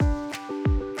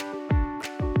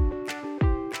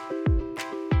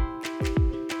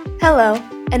Hello,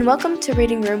 and welcome to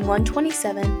Reading Room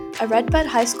 127, a Redbud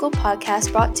High School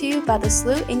podcast brought to you by the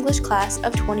SLU English class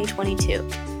of 2022.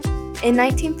 In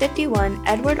 1951,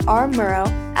 Edward R. Murrow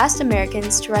asked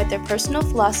Americans to write their personal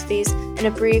philosophies in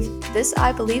a brief "This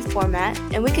I Believe" format,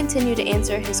 and we continue to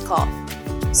answer his call.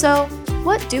 So,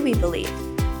 what do we believe?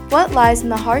 What lies in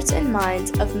the hearts and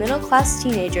minds of middle-class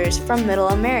teenagers from Middle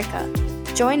America?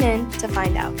 Join in to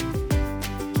find out.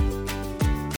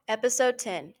 Episode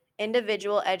 10,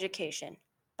 Individual Education,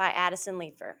 by Addison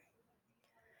Liefer.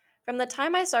 From the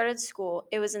time I started school,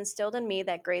 it was instilled in me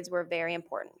that grades were very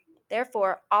important.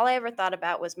 Therefore, all I ever thought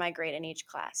about was my grade in each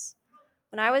class.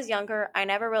 When I was younger, I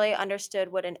never really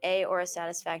understood what an A or a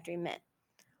satisfactory meant.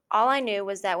 All I knew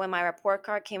was that when my report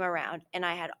card came around and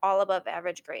I had all above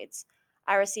average grades,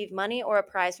 I received money or a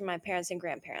prize from my parents and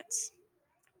grandparents.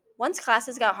 Once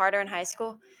classes got harder in high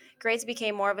school, grades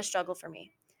became more of a struggle for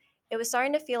me. It was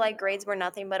starting to feel like grades were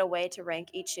nothing but a way to rank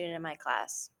each student in my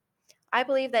class. I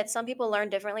believe that some people learn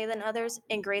differently than others,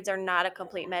 and grades are not a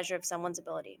complete measure of someone's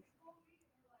ability.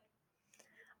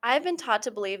 I have been taught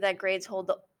to believe that grades hold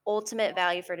the ultimate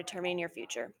value for determining your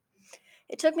future.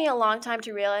 It took me a long time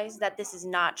to realize that this is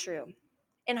not true.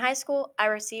 In high school, I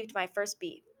received my first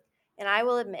B, and I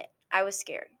will admit, I was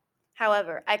scared.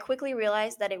 However, I quickly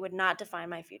realized that it would not define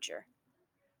my future.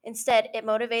 Instead, it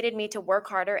motivated me to work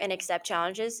harder and accept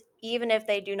challenges, even if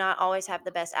they do not always have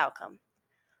the best outcome.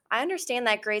 I understand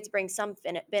that grades bring some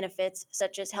benefits,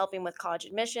 such as helping with college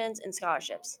admissions and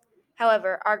scholarships.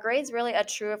 However, are grades really a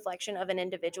true reflection of an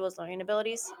individual's learning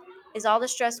abilities? Is all the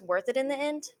stress worth it in the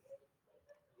end?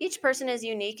 Each person is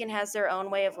unique and has their own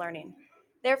way of learning.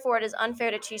 Therefore, it is unfair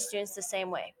to teach students the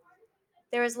same way.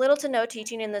 There is little to no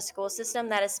teaching in the school system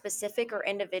that is specific or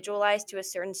individualized to a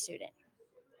certain student.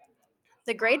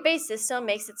 The grade-based system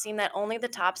makes it seem that only the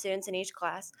top students in each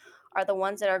class are the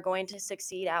ones that are going to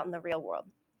succeed out in the real world.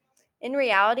 In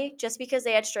reality, just because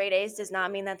they had straight A's does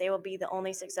not mean that they will be the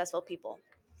only successful people.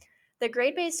 The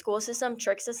grade-based school system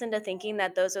tricks us into thinking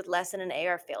that those with less than an A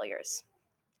are failures.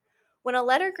 When a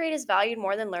letter grade is valued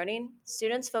more than learning,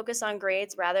 students focus on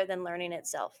grades rather than learning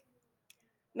itself.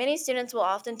 Many students will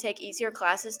often take easier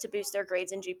classes to boost their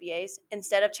grades and GPAs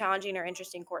instead of challenging or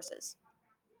interesting courses.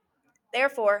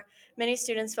 Therefore, many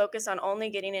students focus on only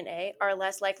getting an A are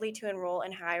less likely to enroll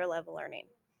in higher level learning.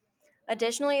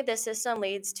 Additionally, this system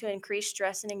leads to increased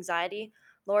stress and anxiety,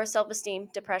 lower self-esteem,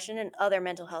 depression, and other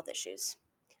mental health issues.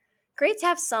 Grades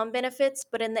have some benefits,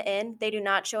 but in the end, they do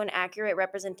not show an accurate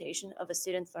representation of a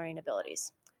student's learning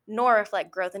abilities, nor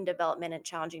reflect growth and development in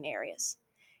challenging areas.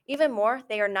 Even more,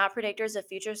 they are not predictors of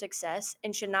future success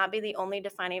and should not be the only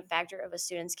defining factor of a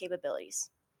student's capabilities.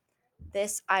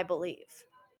 This I believe.